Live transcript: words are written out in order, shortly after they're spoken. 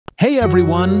Hey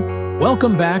everyone!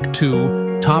 Welcome back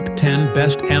to Top 10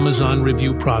 Best Amazon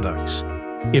Review Products.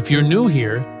 If you're new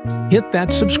here, hit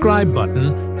that subscribe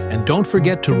button and don't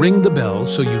forget to ring the bell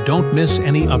so you don't miss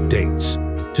any updates.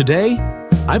 Today,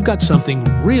 I've got something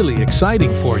really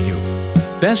exciting for you.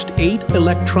 Best 8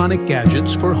 electronic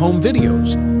gadgets for home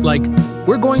videos. Like,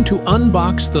 we're going to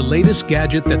unbox the latest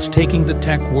gadget that's taking the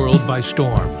tech world by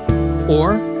storm.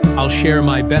 Or, I'll share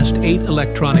my best 8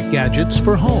 electronic gadgets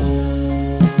for home.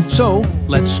 So,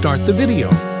 let's start the video.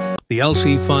 The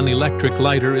LC Fun electric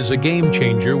lighter is a game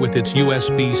changer with its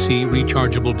USB-C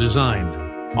rechargeable design,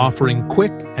 offering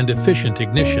quick and efficient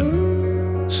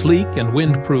ignition. Sleek and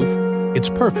windproof, it's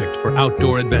perfect for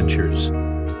outdoor adventures.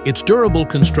 Its durable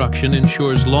construction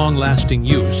ensures long-lasting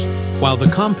use, while the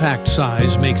compact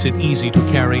size makes it easy to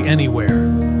carry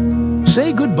anywhere.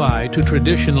 Say goodbye to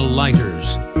traditional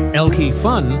lighters. LC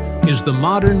Fun is the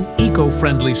modern,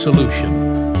 eco-friendly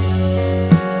solution.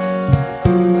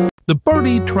 The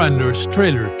Birdie Trailer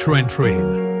Train.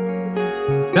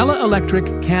 Bella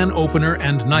Electric Can Opener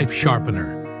and Knife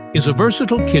Sharpener is a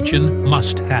versatile kitchen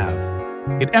must-have.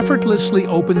 It effortlessly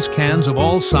opens cans of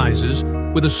all sizes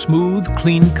with a smooth,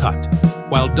 clean cut,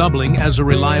 while doubling as a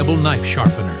reliable knife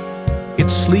sharpener.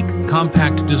 Its sleek,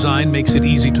 compact design makes it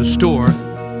easy to store,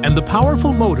 and the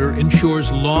powerful motor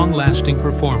ensures long-lasting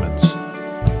performance.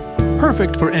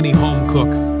 Perfect for any home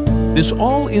cook, this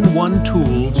all-in-one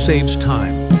tool saves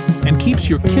time and keeps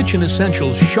your kitchen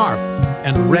essentials sharp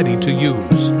and ready to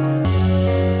use.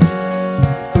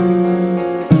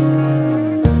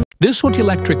 This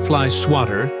Electric Fly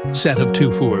Swatter set of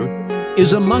 2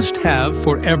 is a must-have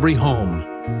for every home,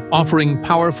 offering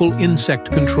powerful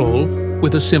insect control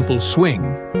with a simple swing.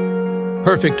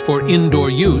 Perfect for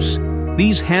indoor use,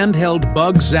 these handheld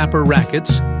bug zapper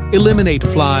rackets eliminate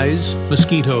flies,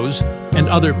 mosquitoes, and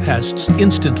other pests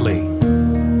instantly.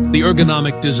 The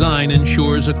ergonomic design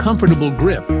ensures a comfortable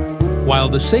grip, while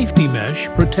the safety mesh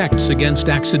protects against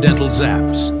accidental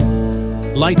zaps.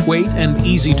 Lightweight and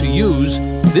easy to use,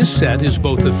 this set is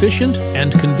both efficient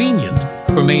and convenient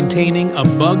for maintaining a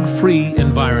bug-free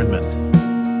environment.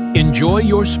 Enjoy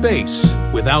your space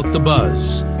without the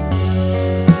buzz.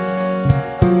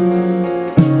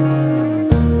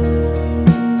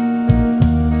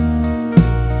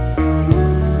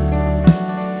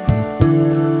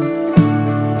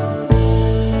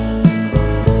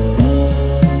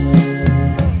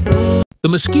 The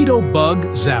Mosquito Bug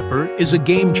Zapper is a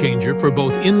game changer for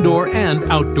both indoor and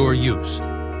outdoor use.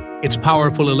 Its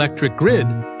powerful electric grid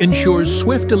ensures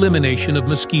swift elimination of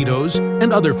mosquitoes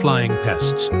and other flying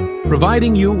pests,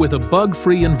 providing you with a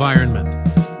bug-free environment.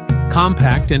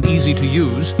 Compact and easy to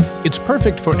use, it's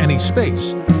perfect for any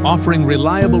space, offering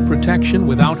reliable protection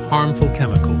without harmful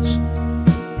chemicals.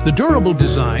 The durable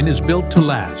design is built to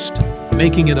last,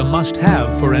 making it a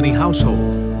must-have for any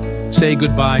household. Say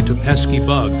goodbye to pesky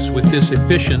bugs with this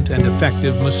efficient and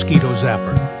effective mosquito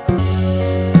zapper.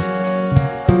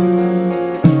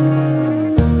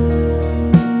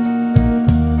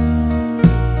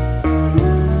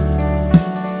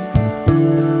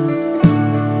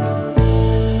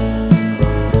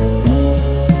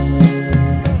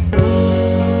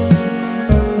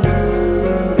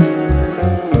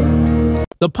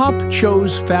 The Pop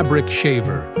Chose Fabric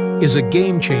Shaver is a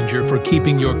game changer for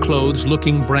keeping your clothes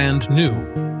looking brand new.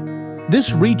 This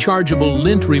rechargeable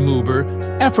lint remover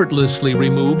effortlessly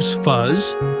removes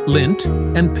fuzz, lint,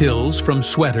 and pills from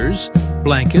sweaters,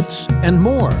 blankets, and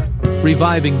more,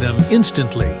 reviving them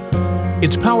instantly.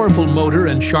 Its powerful motor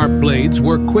and sharp blades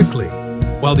work quickly,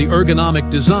 while the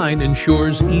ergonomic design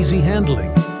ensures easy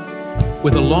handling.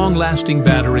 With a long-lasting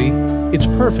battery, it's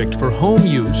perfect for home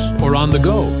use or on the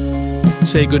go.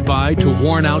 Say goodbye to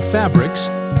worn-out fabrics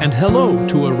and hello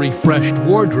to a refreshed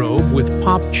wardrobe with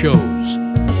Pop Chose.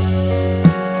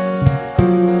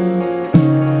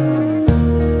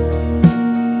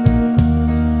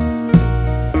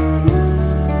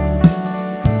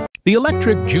 The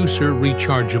Electric Juicer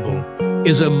Rechargeable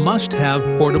is a must-have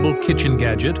portable kitchen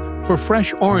gadget for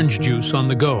fresh orange juice on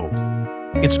the go.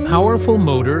 Its powerful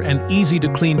motor and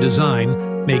easy-to-clean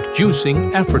design make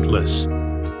juicing effortless,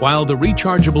 while the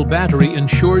rechargeable battery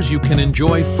ensures you can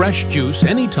enjoy fresh juice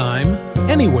anytime,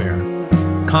 anywhere.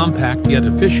 Compact yet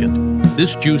efficient,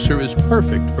 this juicer is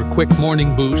perfect for quick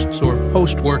morning boosts or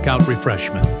post-workout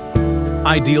refreshment.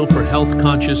 Ideal for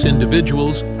health-conscious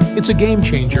individuals, it's a game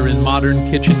changer in modern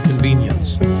kitchen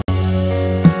convenience.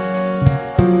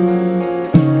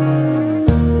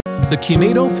 The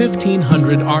Kineto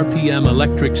 1500 RPM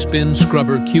Electric Spin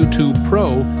Scrubber Q2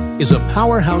 Pro is a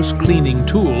powerhouse cleaning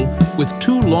tool with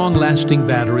 2 long-lasting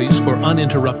batteries for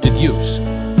uninterrupted use.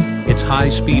 Its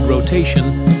high-speed rotation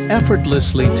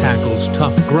effortlessly tackles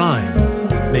tough grime,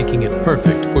 making it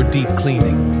perfect for deep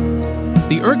cleaning.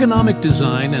 The ergonomic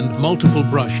design and multiple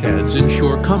brush heads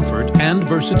ensure comfort and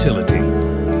versatility,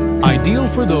 ideal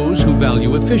for those who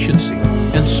value efficiency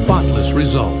and spotless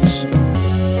results.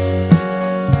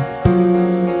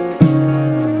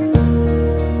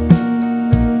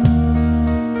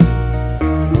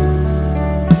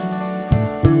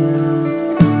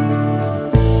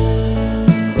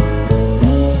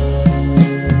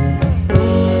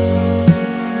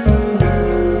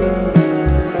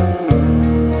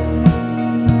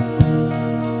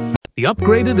 The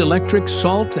upgraded electric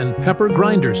salt and pepper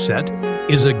grinder set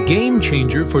is a game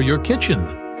changer for your kitchen.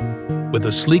 With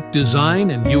a sleek design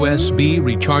and USB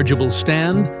rechargeable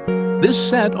stand, this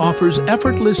set offers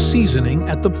effortless seasoning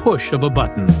at the push of a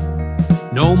button.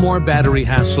 No more battery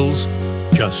hassles,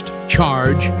 just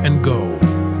charge and go.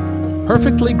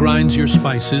 Perfectly grinds your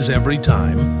spices every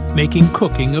time, making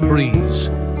cooking a breeze.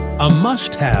 A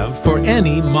must-have for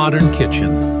any modern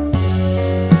kitchen.